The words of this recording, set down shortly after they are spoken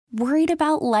Worried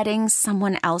about letting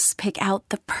someone else pick out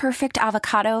the perfect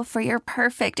avocado for your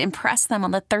perfect impress them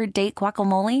on the third date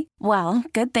guacamole? Well,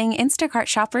 good thing Instacart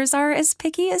shoppers are as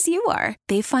picky as you are.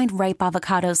 They find ripe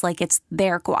avocados like it's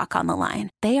their guac on the line.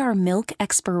 They are milk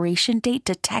expiration date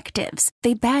detectives.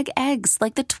 They bag eggs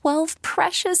like the 12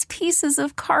 precious pieces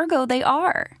of cargo they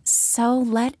are. So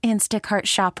let Instacart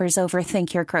shoppers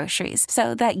overthink your groceries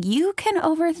so that you can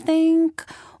overthink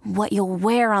what you'll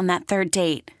wear on that third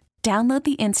date. Download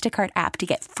the Instacart app to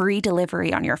get free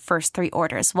delivery on your first 3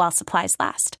 orders while supplies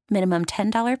last. Minimum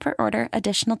 $10 per order.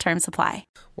 Additional terms apply.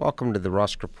 Welcome to the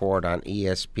Rusk Report on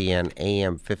ESPN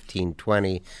AM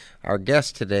 1520. Our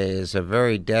guest today is a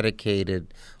very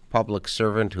dedicated public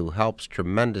servant who helps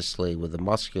tremendously with the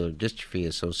Muscular Dystrophy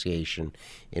Association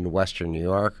in Western New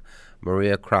York,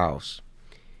 Maria Krauss.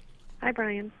 Hi,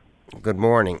 Brian. Good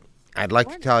morning. I'd like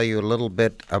to tell you a little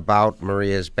bit about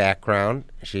Maria's background.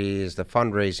 She is the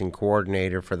fundraising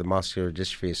coordinator for the Muscular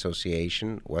Dystrophy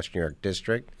Association, West New York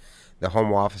District. The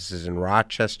home office is in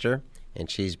Rochester, and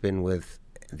she's been with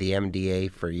the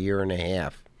MDA for a year and a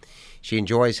half. She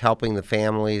enjoys helping the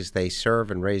families they serve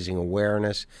and raising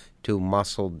awareness to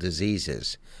muscle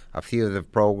diseases. A few of the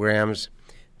programs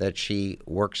that she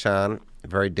works on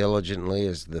very diligently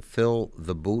is the Fill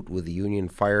the Boot with the Union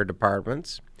Fire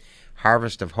Departments,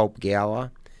 Harvest of Hope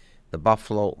Gala, the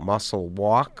Buffalo Muscle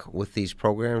Walk. With these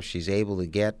programs, she's able to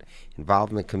get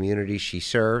involved in the community she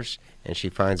serves, and she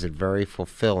finds it very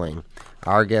fulfilling.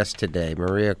 Our guest today,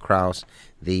 Maria Krauss,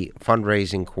 the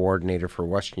fundraising coordinator for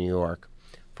West New York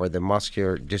for the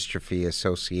Muscular Dystrophy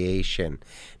Association.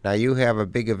 Now, you have a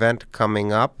big event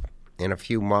coming up in a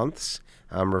few months.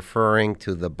 I'm referring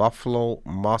to the Buffalo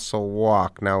Muscle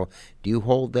Walk. Now, do you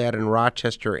hold that in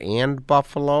Rochester and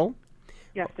Buffalo?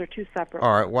 Yes, they're two separate.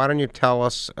 All right, why don't you tell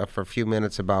us for a few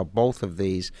minutes about both of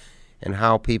these and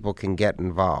how people can get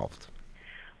involved?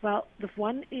 Well, the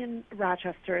one in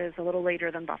Rochester is a little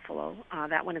later than Buffalo.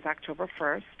 That one is October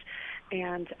 1st.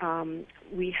 And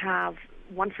we have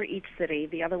one for each city.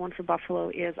 The other one for Buffalo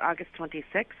is August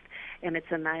 26th, and it's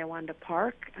in Niawanda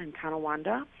Park in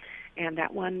Tonawanda. And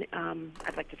that one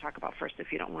I'd like to talk about first,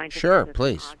 if you don't mind. Sure,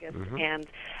 please. Mm-hmm.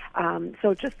 And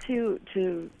so just to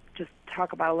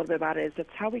talk about a little bit about it is it's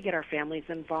how we get our families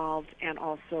involved and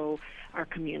also our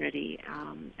community.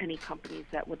 Any companies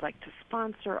that would like to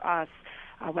sponsor us,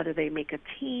 whether they make a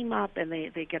team up and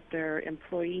they get their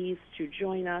employees to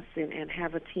join us and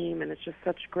have a team, and it's just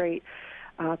such great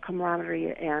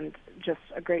camaraderie and just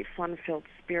a great fun-filled,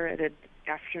 spirited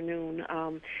afternoon,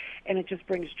 and it just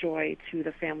brings joy to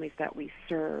the families that we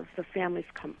serve. The families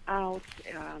come out.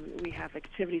 We have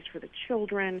activities for the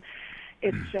children.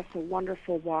 It's just a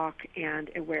wonderful walk, and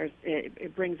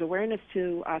it brings awareness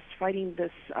to us fighting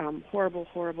this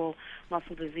horrible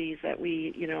muscle disease that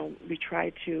we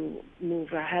try to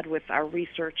move ahead with our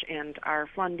research and our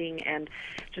funding and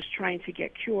just trying to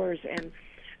get cures. And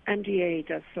MDA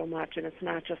does so much, and it's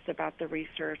not just about the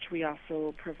research. We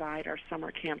also provide our summer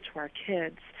camp to our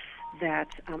kids that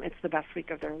it's the best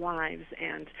week of their lives.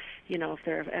 And, if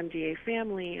they're an MDA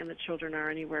family and the children are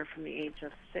anywhere from the age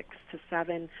of 6 to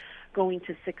 7, going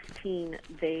to 16,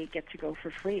 they get to go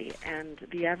for free. And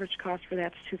the average cost for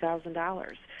that's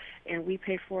 $2,000. And we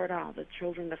pay for it all. The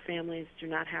children, the families do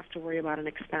not have to worry about an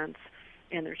expense,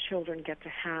 and their children get to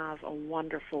have a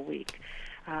wonderful week.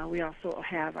 We also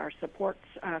have our support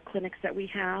clinics that we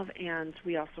have, and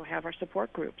we also have our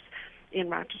support groups in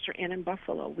Rochester and in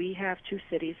Buffalo. We have 2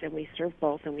 cities, and we serve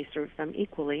both, and we serve them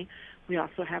equally. We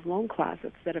also have loan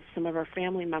closets that if some of our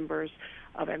family members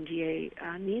of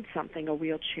MDA need something, a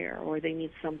wheelchair, or they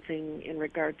need something in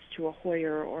regards to a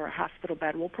Hoyer or a hospital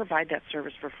bed, we'll provide that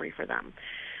service for free for them.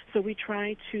 So we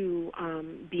try to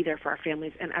be there for our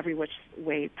families in every which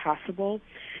way possible,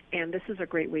 and this is a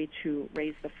great way to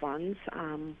raise the funds.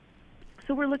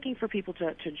 So we're looking for people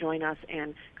to join us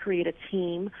and create a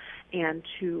team and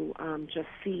to just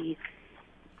see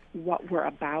what we're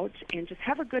about and just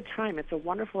have a good time. It's a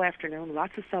wonderful afternoon,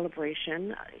 lots of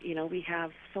celebration. We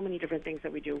have so many different things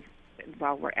that we do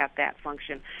while we're at that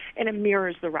function, and it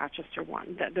mirrors the Rochester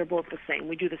one. They're both the same.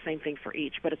 We do the same thing for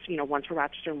each, but it's one's for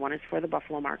Rochester and one is for the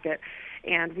Buffalo market,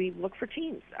 and we look for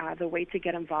teams. The way to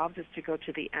get involved is to go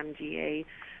to the MDA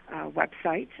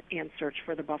website and search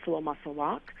for the Buffalo Muscle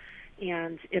Walk,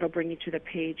 and it'll bring you to the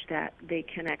page that they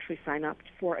can actually sign up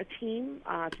for a team,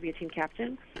 to be a team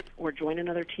captain, or join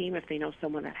another team if they know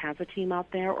someone that has a team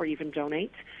out there, or even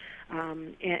donate.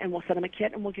 And we'll send them a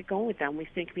kit, and we'll get going with them. We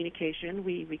stay in communication.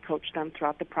 We coach them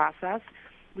throughout the process.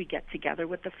 We get together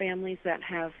with the families that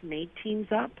have made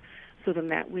teams up So then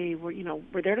that way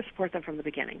we're there to support them from the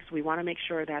beginning. So we want to make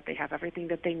sure that they have everything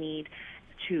that they need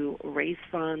to raise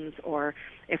funds, or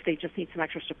if they just need some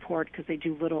extra support because they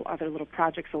do other little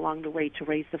projects along the way to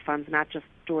raise the funds, not just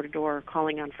door to door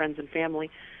calling on friends and family.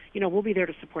 We'll be there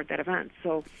to support that event.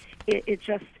 So it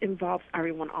just involves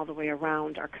everyone all the way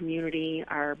around, our community,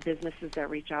 our businesses that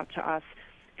reach out to us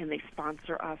and they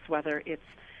sponsor us, whether it's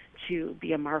to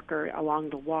be a marker along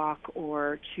the walk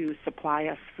or to supply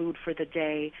us food for the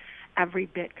day. Every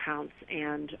bit counts,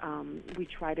 and we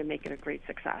try to make it a great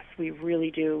success. We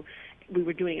really do. We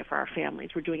were doing it for our families.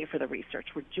 We're doing it for the research.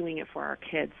 We're doing it for our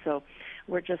kids. So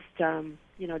we're just,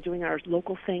 doing our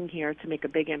local thing here to make a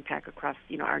big impact across,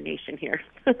 our nation here.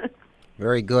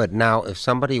 Very good. Now, if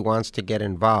somebody wants to get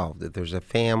involved, if there's a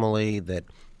family that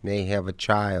may have a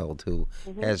child who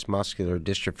has muscular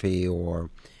dystrophy or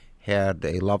had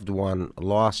a loved one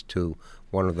lost to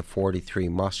one of the 43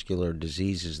 muscular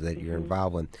diseases that you're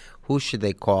involved in, who should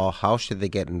they call? How should they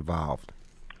get involved?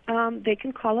 They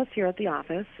can call us here at the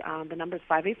office. The number is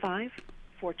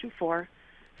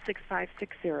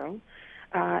 585-424-6560.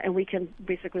 And we can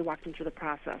basically walk them through the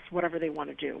process, whatever they want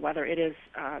to do, whether it is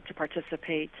to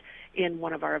participate in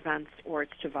one of our events or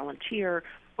it's to volunteer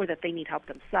or that they need help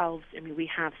themselves. I mean, we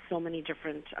have so many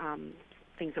different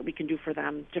things that we can do for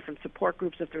them, different support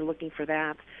groups if they're looking for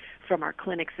that, from our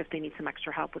clinics if they need some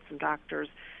extra help with some doctors.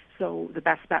 So the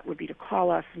best bet would be to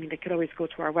call us. I mean, they could always go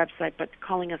to our website, but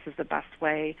calling us is the best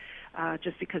way,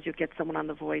 just because you get someone on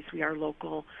the voice. We are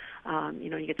local.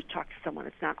 You get to talk to someone.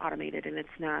 It's not automated, and it's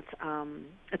not.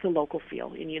 It's a local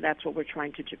feel, and that's what we're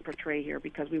trying to portray here,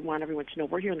 because we want everyone to know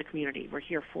we're here in the community. We're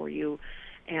here for you,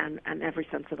 and in every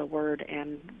sense of the word,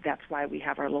 and that's why we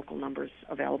have our local numbers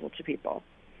available to people.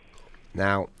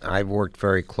 Now, I've worked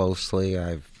very closely.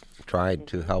 I've tried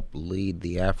to help lead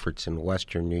the efforts in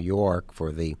Western New York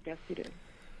for the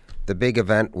big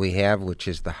event we have, which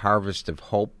is the Harvest of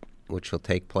Hope, which will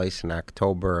take place in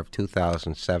October of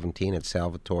 2017 at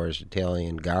Salvatore's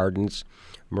Italian Gardens.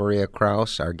 Maria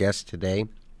Krauss, our guest today,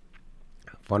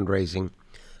 fundraising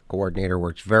coordinator,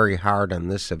 works very hard on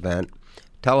this event.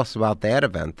 Tell us about that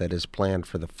event that is planned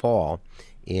for the fall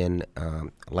in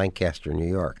Lancaster, New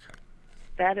York.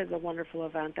 That is a wonderful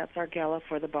event. That's our gala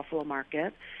for the Buffalo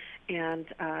market. And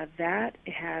that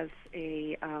has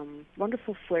a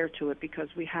wonderful flair to it, because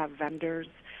we have vendors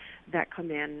that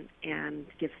come in and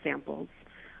give samples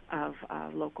of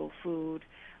local food,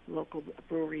 local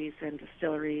breweries and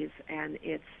distilleries, and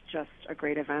it's just a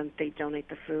great event. They donate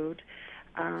the food,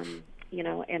 and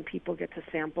people get to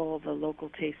sample the local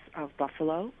tastes of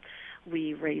Buffalo.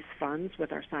 We raise funds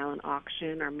with our silent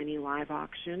auction, our mini live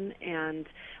auction, and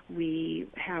we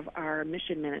have our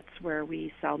mission minutes where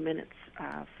we sell minutes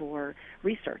for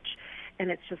research.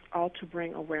 And it's just all to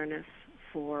bring awareness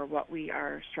for what we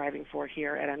are striving for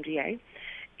here at MDA,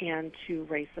 and to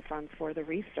raise the funds for the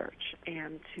research,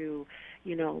 and to,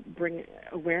 bring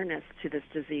awareness to this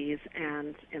disease,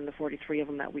 and in the 43 of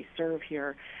them that we serve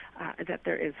here, that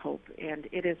there is hope. And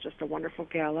it is just a wonderful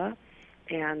gala.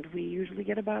 And we usually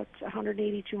get about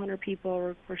 180, 200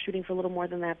 people. We're shooting for a little more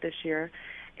than that this year.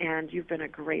 And you've been a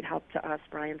great help to us,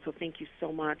 Brian, so thank you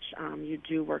so much. You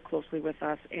do work closely with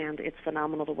us, and it's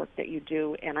phenomenal the work that you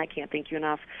do, and I can't thank you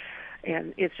enough.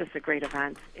 And it's just a great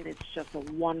event, and it's just a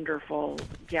wonderful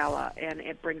gala, and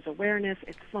it brings awareness,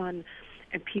 it's fun,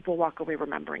 and people walk away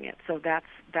remembering it. So that's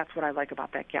what I like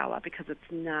about that gala, because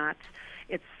it's not...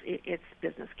 It's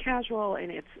business casual,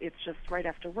 and it's just right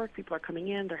after work. People are coming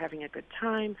in, they're having a good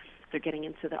time, they're getting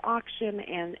into the auction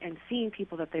and seeing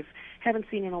people that they haven't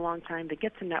seen in a long time. They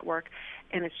get to network,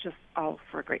 and it's just all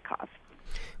for a great cause.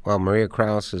 Well, Maria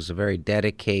Krauss is a very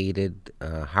dedicated,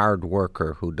 hard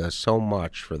worker who does so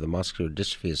much for the Muscular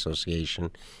Dystrophy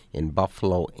Association in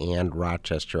Buffalo and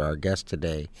Rochester. Our guest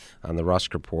today on the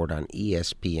Rusk Report on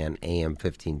ESPN AM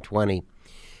 1520.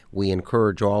 We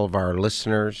encourage all of our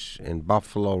listeners in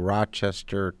Buffalo,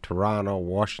 Rochester, Toronto,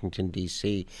 Washington,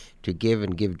 D.C. to give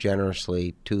and give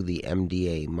generously to the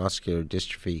MDA, Muscular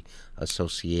Dystrophy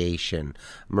Association.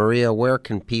 Maria, where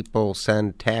can people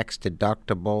send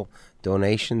tax-deductible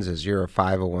donations, as you're a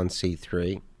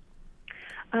 501c3?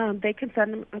 They can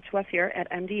send them to us here at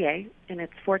MDA, and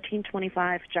it's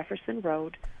 1425 Jefferson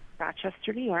Road,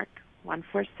 Rochester, New York,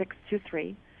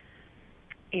 14623.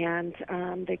 And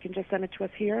they can just send it to us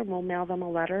here, and we'll mail them a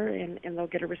letter, and they'll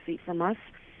get a receipt from us.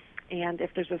 And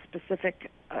if there's a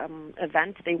specific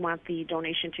event they want the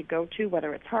donation to go to,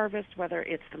 whether it's Harvest, whether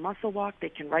it's the Muscle Walk, they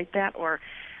can write that, or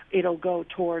it'll go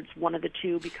towards one of the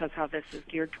two, because how this is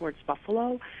geared towards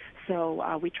Buffalo.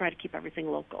 So we try to keep everything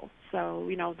local. So,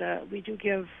 we do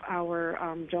give our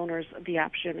donors the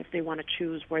option if they want to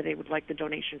choose where they would like the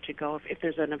donation to go, if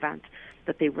there's an event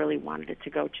that they really wanted it to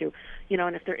go to.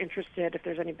 And if they're interested, if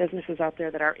there's any businesses out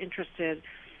there that are interested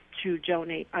to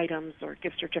donate items or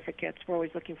gift certificates, we're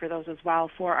always looking for those as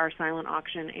well for our silent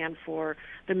auction and for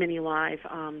the mini live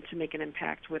to make an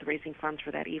impact with raising funds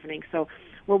for that evening. So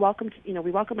we're welcome to, we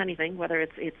welcome anything, whether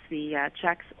it's the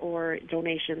checks or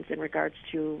donations in regards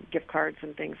to gift cards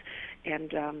and things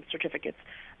and certificates.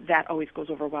 That always goes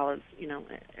over well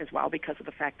as well because of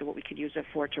the fact that what we could use it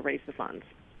for to raise the funds.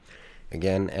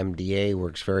 Again, MDA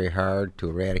works very hard to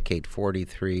eradicate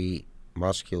 43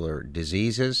 muscular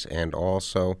diseases and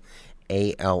also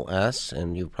ALS.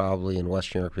 And you probably in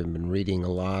Western Europe have been reading a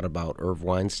lot about Irv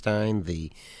Weinstein, the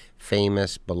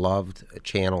famous, beloved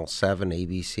Channel 7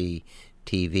 ABC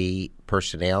TV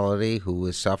personality who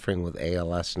is suffering with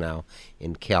ALS now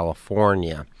in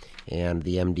California. And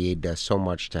the MDA does so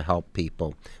much to help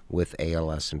people with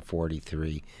ALS and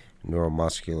 43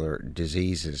 neuromuscular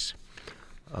diseases.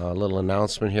 A little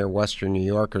announcement here. Western New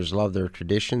Yorkers love their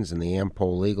traditions, and the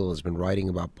Am-Pol Eagle has been writing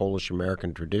about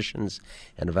Polish-American traditions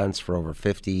and events for over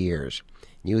 50 years.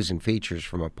 News and features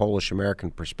from a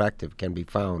Polish-American perspective can be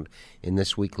found in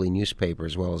this weekly newspaper,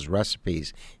 as well as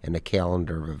recipes and a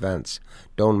calendar of events.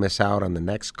 Don't miss out on the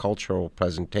next cultural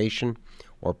presentation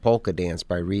or polka dance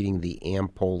by reading the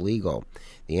Am-Pol Eagle.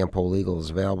 The Am-Pol Eagle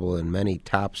is available in many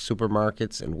top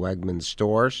supermarkets and Wegmans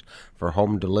stores. For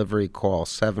home delivery, call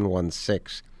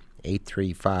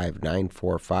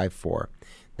 716-835-9454.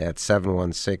 That's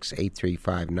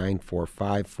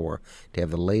 716-835-9454 to have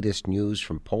the latest news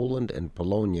from Poland and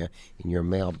Polonia in your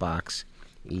mailbox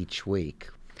each week.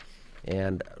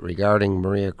 And regarding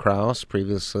Maria Krauss,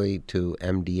 previously to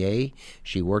MDA,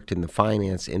 she worked in the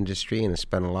finance industry and has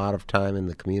spent a lot of time in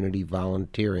the community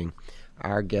volunteering.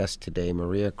 Our guest today,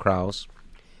 Maria Krauss,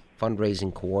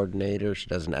 fundraising coordinator. She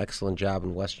does an excellent job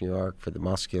in West New York for the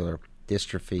Muscular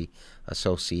Dystrophy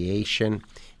Association.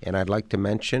 And I'd like to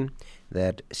mention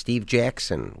that Steve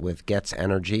Jackson with Gets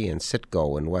Energy and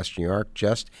Citgo in West New York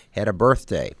just had a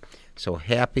birthday. So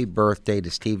happy birthday to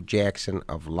Steve Jackson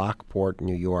of Lockport,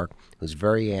 New York, who's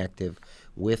very active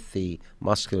with the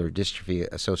Muscular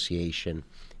Dystrophy Association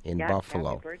in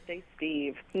Buffalo. Happy birthday,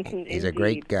 Steve. He's a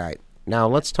great guy. Now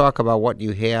let's talk about what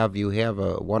you have. You have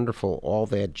a wonderful All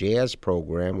That Jazz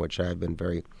program, which I've been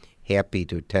very happy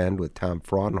to attend with Tom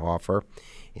Fraunhofer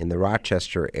in the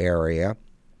Rochester area.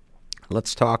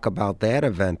 Let's talk about that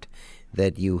event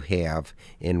that you have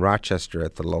in Rochester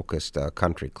at the Locust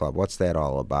Country Club. What's that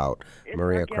all about,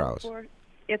 Maria Krauss?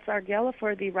 It's our gala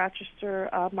for the Rochester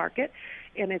market,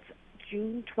 and it's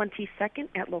June 22nd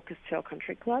at Locust Hill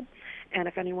Country Club. And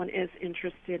if anyone is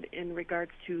interested in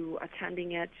regards to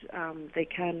attending it, they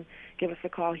can give us a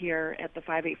call here at the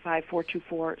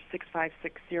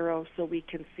 585-424-6560 so we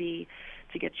can see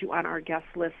to get you on our guest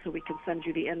list so we can send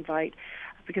you the invite,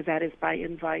 because that is by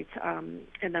invite, and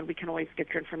then we can always get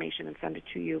your information and send it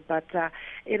to you. But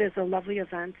it is a lovely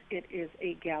event. It is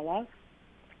a gala,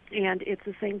 and it's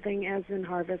the same thing as in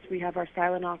Harvest. We have our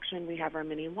silent auction, we have our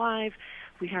mini live,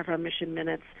 we have our mission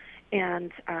minutes,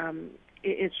 and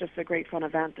it's just a great fun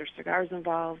event. There's cigars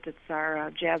involved. It's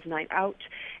our jazz night out,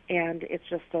 and it's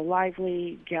just a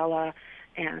lively gala,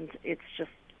 and it's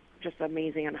just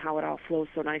amazing on how it all flows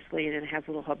so nicely, and it has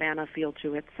a little Havana feel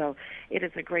to it. So it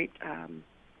is a great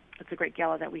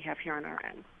gala that we have here on our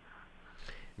end.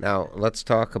 Now, let's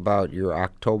talk about your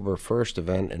October 1st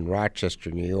event in Rochester,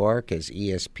 New York, as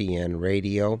ESPN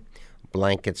Radio,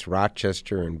 Blankets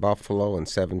Rochester and Buffalo in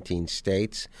 17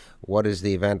 states. What is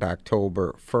the event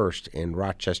October 1st in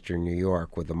Rochester, New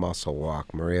York with the Muscle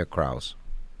Walk? Maria Krauss.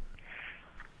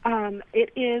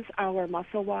 It is our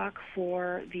Muscle Walk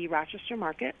for the Rochester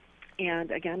market.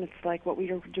 And again, it's like what we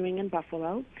are doing in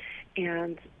Buffalo.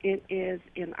 And it is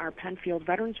in our Penfield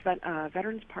Veterans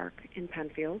Park in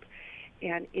Penfield.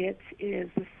 And it is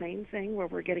the same thing where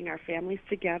we're getting our families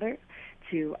together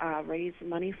to raise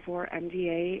money for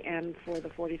MDA and for the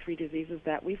 43 diseases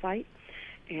that we fight.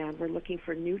 And we're looking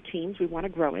for new teams. We want to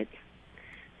grow it.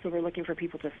 So we're looking for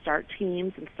people to start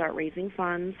teams and start raising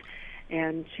funds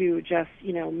and to just,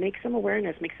 make some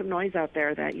awareness, make some noise out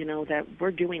there that, that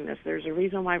we're doing this. There's a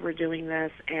reason why we're doing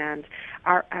this, and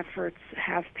our efforts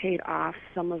have paid off.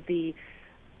 Some of the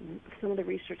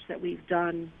research that we've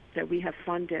done, that we have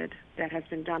funded, that has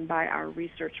been done by our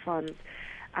research funds,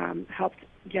 helped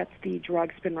get the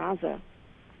drug Spinraza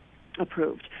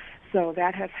approved. So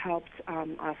that has helped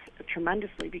us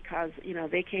tremendously because,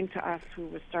 they came to us who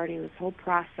was starting this whole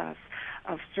process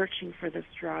searching for this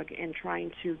drug and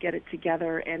trying to get it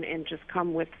together and just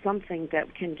come with something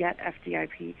that can get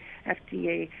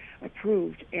FDA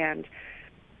approved. And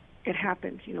it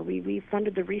happened. We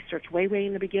funded the research way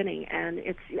in the beginning, and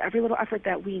it's every little effort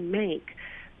that we make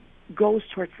goes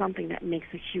towards something that makes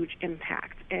a huge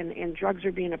impact. And drugs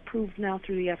are being approved now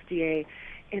through the FDA,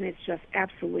 and it's just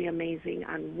absolutely amazing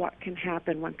on what can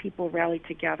happen when people rally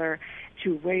together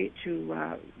to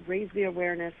raise the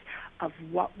awareness of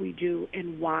what we do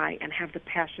and why, and have the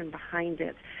passion behind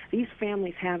it. These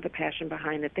families have the passion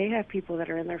behind it. They have people that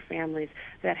are in their families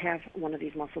that have one of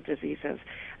these muscle diseases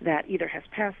that either has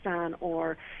passed on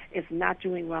or is not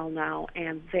doing well now,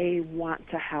 and they want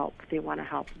to help. They want to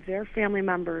help their family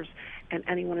members and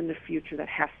anyone in the future that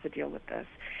has to deal with this.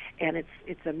 And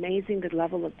it's amazing the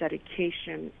level of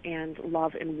dedication and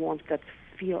love and warmth that's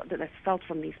felt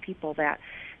from these people, that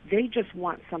they just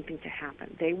want something to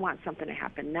happen. They want something to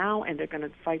happen now, and they're going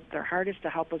to fight their hardest to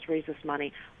help us raise this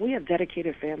money. We have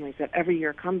dedicated families that every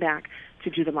year come back to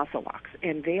do the muscle walks,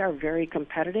 and they are very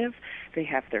competitive. They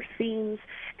have their themes,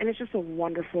 and it's just a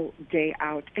wonderful day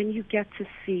out, and you get to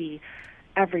see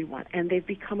everyone, and they've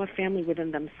become a family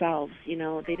within themselves. They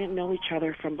didn't know each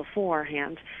other from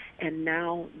beforehand, and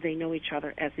now they know each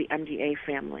other as the MDA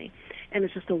family. And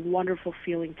it's just a wonderful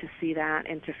feeling to see that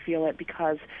and to feel it,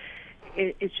 because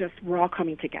it's just, we're all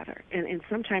coming together. And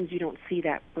sometimes you don't see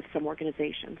that with some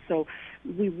organizations. So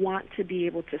we want to be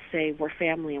able to say we're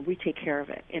family and we take care of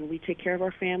it. And we take care of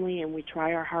our family, and we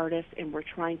try our hardest, and we're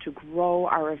trying to grow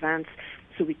our events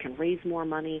so we can raise more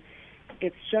money.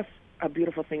 It's just a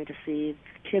beautiful thing to see.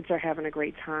 The kids are having a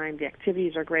great time. The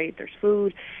activities are great. There's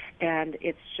food, and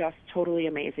it's just totally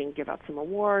amazing. Give out some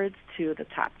awards to the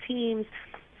top teams.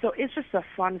 So it's just a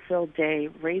fun-filled day,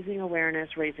 raising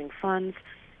awareness, raising funds,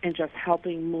 and just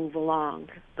helping move along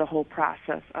the whole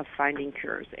process of finding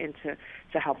cures, and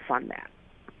to help fund that.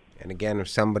 And again, if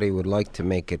somebody would like to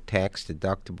make a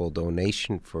tax-deductible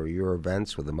donation for your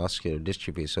events with the Muscular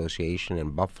Dystrophy Association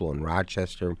in Buffalo and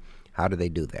Rochester, how do they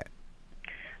do that?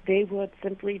 They would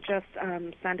simply just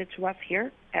send it to us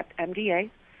here at MDA,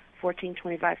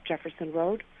 1425 Jefferson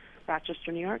Road,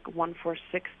 Rochester, New York,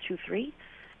 14623.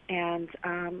 And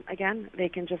again, they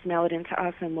can just mail it in to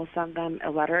us, and we'll send them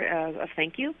a letter of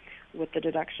thank you with the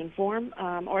deduction form.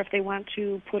 Or if they want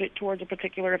to put it towards a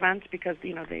particular event because,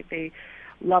 they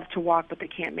love to walk but they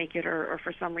can't make it, or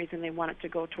for some reason they want it to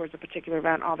go towards a particular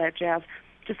event, all that jazz,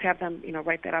 just have them,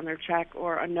 write that on their check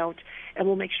or a note, and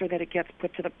we'll make sure that it gets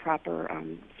put to the proper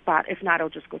spot. If not, it'll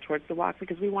just go towards the walk,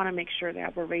 because we want to make sure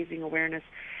that we're raising awareness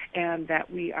and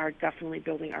that we are definitely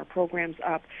building our programs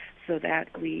up so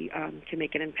that we can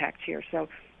make an impact here. So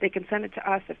they can send it to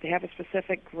us. If they have a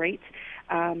specific, great,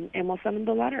 and we'll send them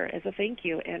the letter as a thank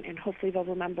you, and hopefully they'll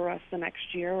remember us the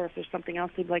next year, or if there's something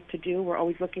else they'd like to do. We're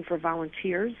always looking for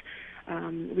volunteers.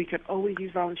 We could always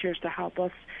use volunteers to help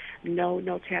us. No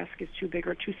task is too big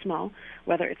or too small,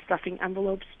 whether it's stuffing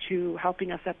envelopes to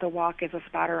helping us at the walk as a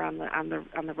spotter on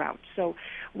the route. So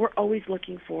we're always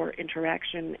looking for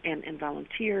interaction and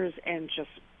volunteers, and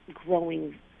just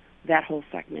growing that whole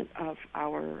segment of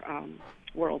our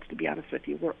world, to be honest with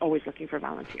you. We're always looking for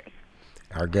volunteers.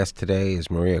 Our guest today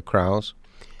is Maria Krauss,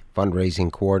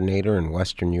 fundraising coordinator in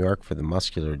Western New York for the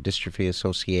Muscular Dystrophy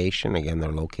Association. Again,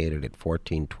 they're located at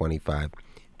 1425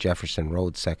 Jefferson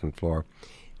Road, second floor,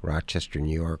 Rochester,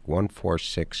 New York,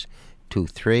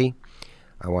 14623.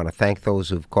 I want to thank those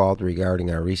who've called regarding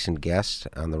our recent guest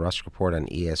on the Rusk Report on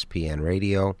ESPN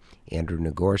Radio, Andrew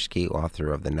Nagorski,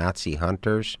 author of The Nazi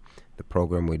Hunters, the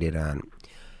program we did on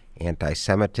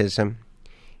anti-Semitism,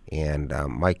 and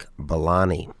Mike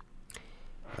Bellani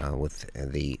with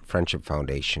the Friendship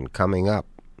Foundation. Coming up,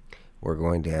 we're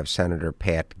going to have Senator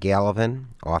Pat Gallivan,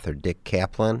 author Dick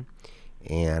Kaplan,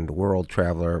 and world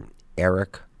traveler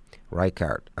Eric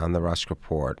Reichart on the Rusk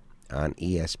Report on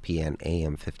ESPN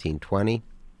AM 1520.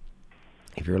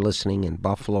 If you're listening in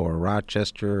Buffalo or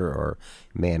Rochester or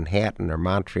Manhattan or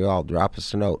Montreal, drop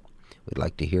us a note. We'd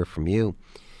like to hear from you,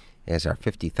 as our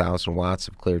 50,000 watts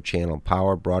of clear channel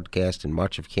power broadcast in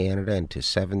much of Canada and to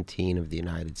 17 of the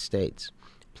United States.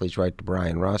 Please write to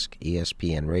Brian Rusk,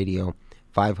 ESPN Radio,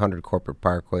 500 Corporate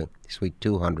Parkway, Suite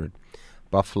 200,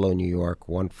 Buffalo, New York,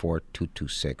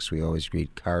 14226. We always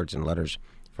read cards and letters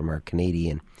from our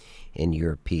Canadian and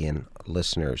European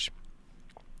listeners.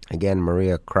 Again,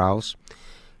 Maria Krauss,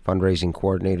 fundraising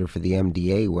coordinator for the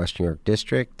MDA Western New York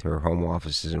District. Her home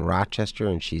office is in Rochester,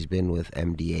 and she's been with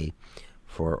MDA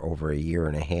for over a year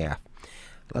and a half.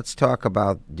 Let's talk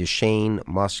about Duchenne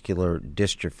muscular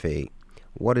dystrophy.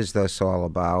 What is this all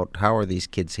about? How are these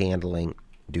kids handling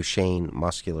Duchenne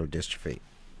muscular dystrophy?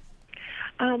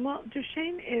 Well,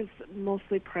 Duchenne is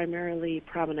primarily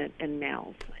prominent in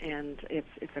males, and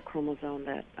it's a chromosome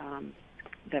that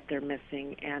they're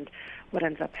missing. And what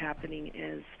ends up happening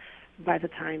is, by the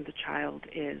time the child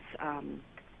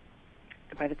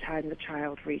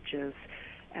reaches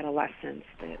adolescence,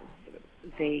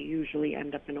 they usually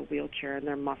end up in a wheelchair, and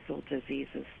their muscles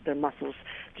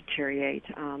deteriorate.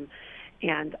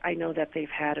 And I know that they've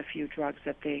had a few drugs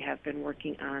that they have been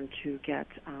working on to get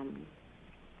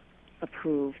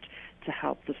approved to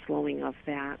help the slowing of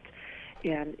that.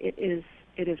 And it is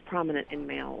prominent in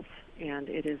males, and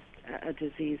it is a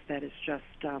disease that is just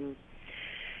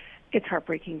it's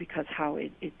heartbreaking because how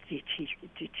it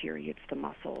deteriorates the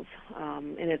muscles,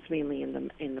 and it's mainly in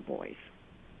the boys.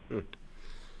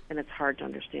 And it's hard to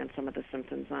understand some of the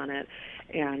symptoms on it.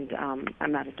 And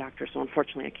I'm not a doctor, so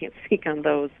unfortunately I can't speak on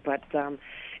those, but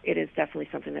it is definitely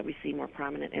something that we see more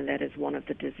prominent, and that is one of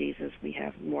the diseases we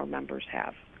have more members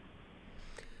have.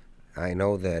 I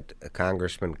know that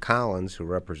Congressman Collins, who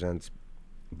represents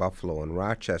Buffalo and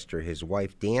Rochester, his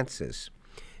wife dances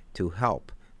to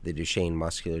help the Duchenne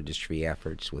muscular dystrophy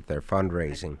efforts with their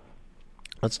fundraising.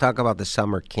 Let's talk about the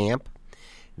summer camp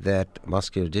that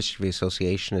Muscular Dystrophy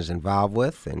Association is involved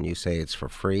with, and you say it's for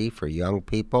free for young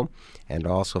people, and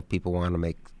also if people want to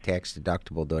make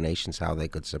tax-deductible donations, how they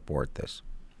could support this.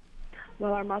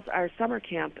 Well, our summer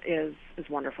camp is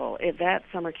wonderful. That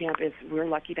summer camp we're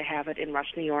lucky to have it in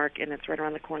Rush, New York, and it's right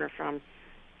around the corner from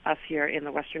us here in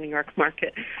the Western New York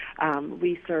market.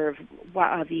 We serve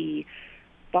the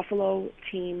Buffalo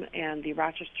team and the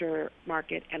Rochester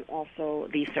market, and also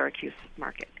the Syracuse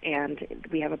market. And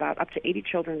we have about up to 80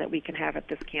 children that we can have at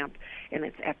this camp, and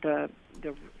it's at the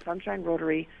Sunshine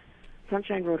Rotary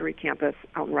campus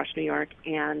out in Rush, New York,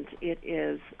 and it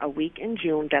is a week in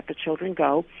June that the children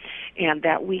go, and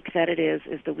that week that it is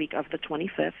the week of the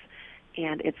 25th,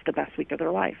 and it's the best week of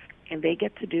their life. And they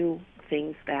get to do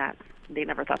things that they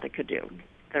never thought they could do.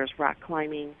 There's rock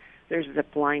climbing, there's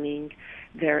zip lining,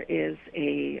 there is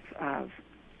it's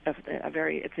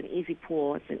an easy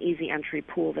pool, it's an easy entry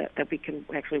pool that we can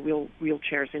actually wheel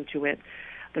chairs into it.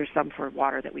 There's some for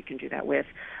water that we can do that with.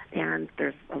 And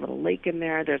there's a little lake in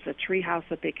there. There's a tree house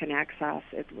that they can access.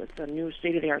 It was a new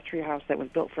state-of-the-art tree house that was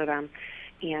built for them.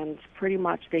 And pretty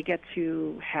much they get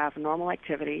to have normal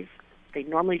activities. They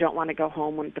normally don't want to go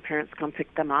home when the parents come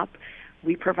pick them up.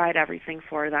 We provide everything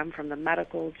for them, from the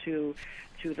medical to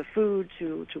the food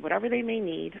to whatever they may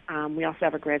need. We also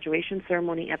have a graduation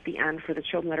ceremony at the end for the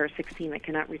children that are 16 that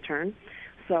cannot return.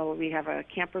 So we have a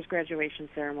camper's graduation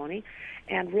ceremony.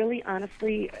 And really,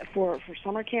 honestly, for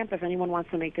summer camp, if anyone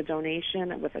wants to make a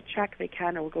donation with a check, they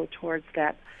can. It will go towards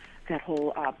that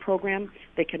whole program.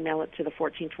 They can mail it to the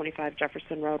 1425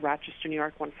 Jefferson Road, Rochester, New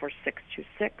York,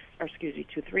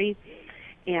 14623.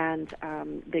 And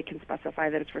they can specify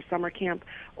that it's for summer camp,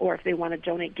 or if they want to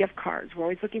donate gift cards. We're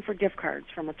always looking for gift cards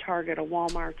from a Target, a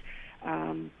Walmart,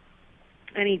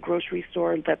 any grocery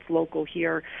store that's local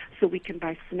here, so we can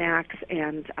buy snacks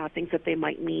and things that they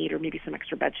might need, or maybe some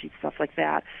extra bed sheets, stuff like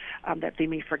that, that they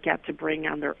may forget to bring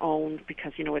on their own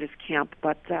because, it is camp.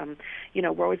 But,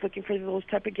 we're always looking for those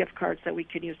type of gift cards that we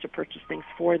can use to purchase things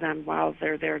for them while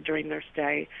they're there during their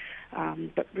stay.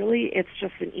 But really, it's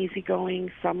just an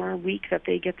easygoing summer week that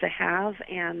they get to have,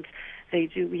 and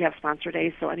we have sponsor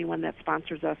days, so anyone that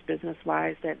sponsors us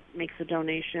business-wise that makes a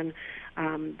donation,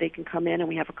 they can come in, and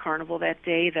we have a carnival that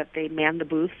day that they man the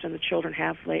booths, and the children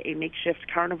have a makeshift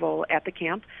carnival at the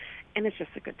camp, and it's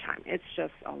just a good time. It's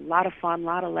just a lot of fun, a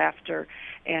lot of laughter,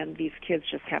 and these kids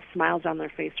just have smiles on their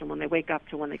face from when they wake up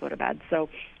to when they go to bed. So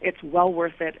it's well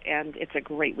worth it, and it's a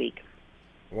great week.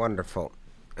 Wonderful.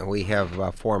 We have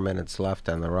about 4 minutes left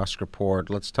on the Rusk Report.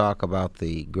 Let's talk about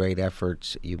the great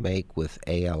efforts you make with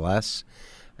ALS.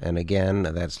 And again,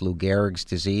 that's Lou Gehrig's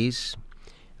disease.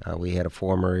 We had a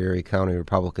former Erie County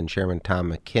Republican Chairman,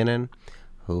 Tom McKinnon,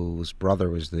 whose brother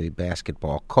was the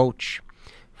basketball coach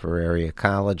for area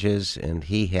colleges, and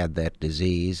he had that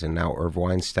disease. And now Irv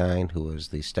Weinstein, who is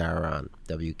the star on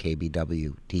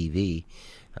WKBW TV,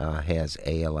 has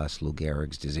ALS, Lou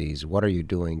Gehrig's disease. What are you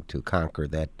doing to conquer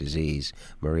that disease,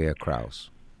 Maria Krauss?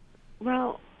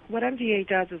 Well, what MDA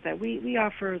does is that we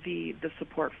offer the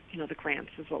support, the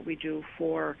grants is what we do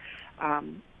for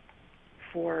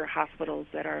hospitals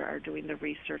that are doing the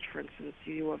research, for instance,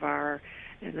 U of R,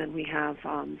 and then we have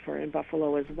for in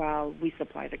Buffalo as well, we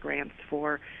supply the grants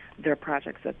for their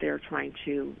projects that they're trying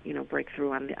to, break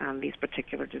through on these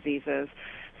particular diseases.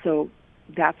 So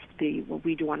that's what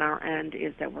we do on our end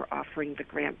is that we're offering the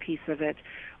grant piece of it.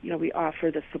 We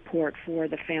offer the support for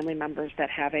the family members that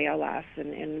have ALS,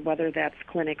 and whether that's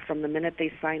clinic from the minute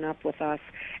they sign up with us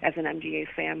as an MGA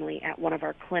family at one of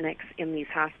our clinics in these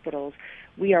hospitals,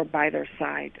 we are by their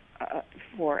side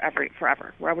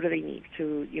forever, wherever they need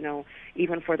to,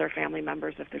 even for their family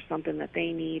members. If there's something that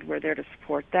they need, we're there to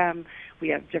support them. We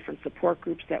have different support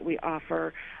groups that we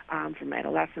offer from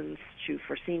adolescents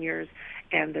for seniors,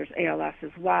 and there's ALS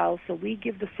as well. So we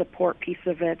give the support piece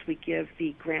of it. We give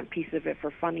the grant piece of it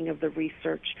for funding of the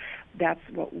research. That's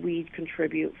what we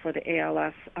contribute for the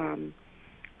ALS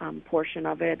portion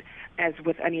of it. As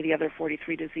with any of the other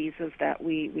 43 diseases that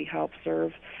we help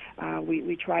serve,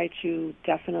 we try to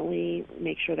definitely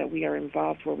make sure that we are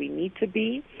involved where we need to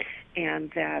be,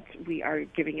 and that we are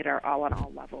giving it our all on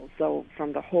all levels. So from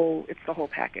it's the whole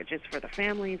package. It's for the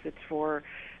families, it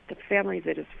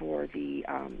is for the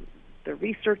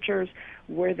researchers.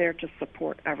 We're there to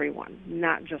support everyone,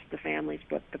 not just the families,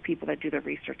 but the people that do the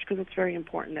research, because it's very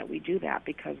important that we do that,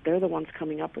 because they're the ones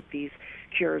coming up with these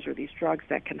cures or these drugs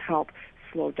that can help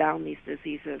slow down these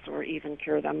diseases or even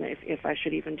cure them, if I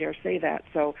should even dare say that.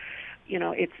 So,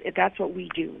 that's what we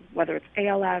do, whether it's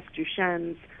ALS,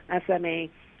 Duchenne's, SMA.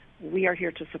 We are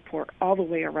here to support all the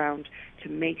way around to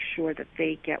make sure that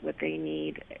they get what they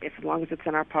need, as long as it's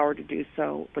in our power to do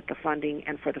so, with the funding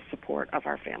and for the support of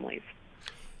our families.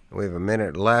 We have a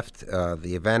minute left.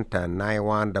 The event on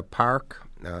Niawanda Park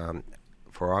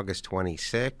for August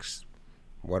 26th.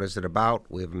 What is it about?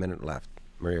 We have a minute left.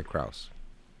 Maria Krauss.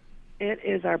 It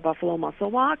is our Buffalo Muscle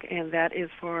Walk, and that is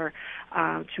for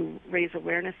to raise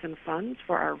awareness and funds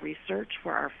for our research,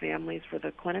 for our families, for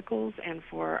the clinicals, and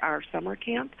for our summer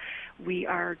camp. We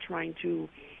are trying to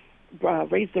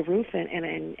raise the roof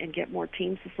and get more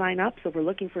teams to sign up. So we're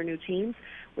looking for new teams.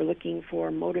 We're looking for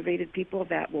motivated people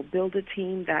that will build a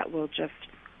team that will just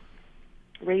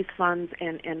raise funds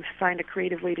and find a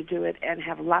creative way to do it and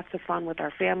have lots of fun with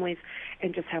our families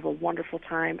and just have a wonderful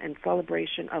time and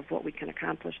celebration of what we can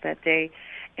accomplish that day,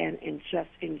 and just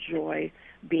enjoy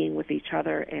being with each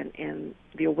other and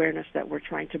the awareness that we're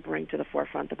trying to bring to the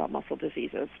forefront about muscle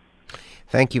diseases.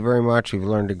 Thank you very much. We've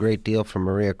learned a great deal from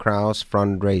Maria Krauss,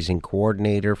 fundraising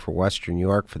coordinator for Western New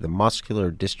York for the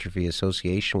Muscular Dystrophy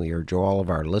Association. We urge all of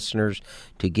our listeners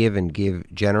to give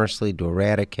generously to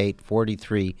eradicate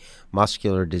 43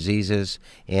 muscular diseases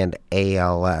and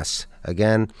ALS.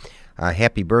 Again,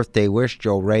 happy birthday wish.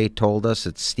 Joe Ray told us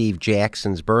it's Steve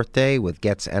Jackson's birthday with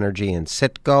Gets Energy and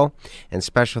Citgo. And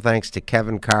special thanks to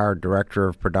Kevin Carr, Director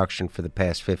of Production for the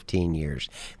past 15 years.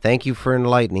 Thank you for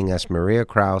enlightening us, Maria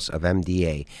Krauss of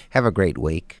MDA. Have a great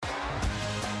week.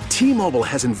 T-Mobile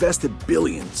has invested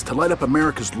billions to light up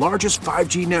America's largest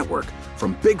 5G network,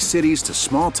 from big cities to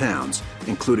small towns,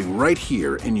 including right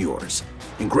here in yours.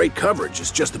 And great coverage is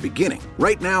just the beginning.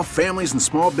 Right now, families and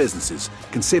small businesses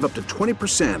can save up to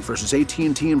 20% versus AT&T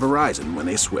and Verizon when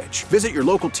they switch. Visit your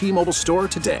local T-Mobile store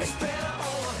today.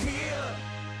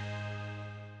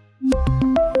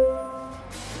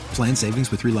 Plan savings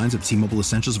with 3 lines of T-Mobile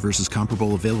Essentials versus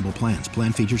comparable available plans.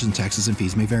 Plan features and taxes and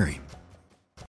fees may vary.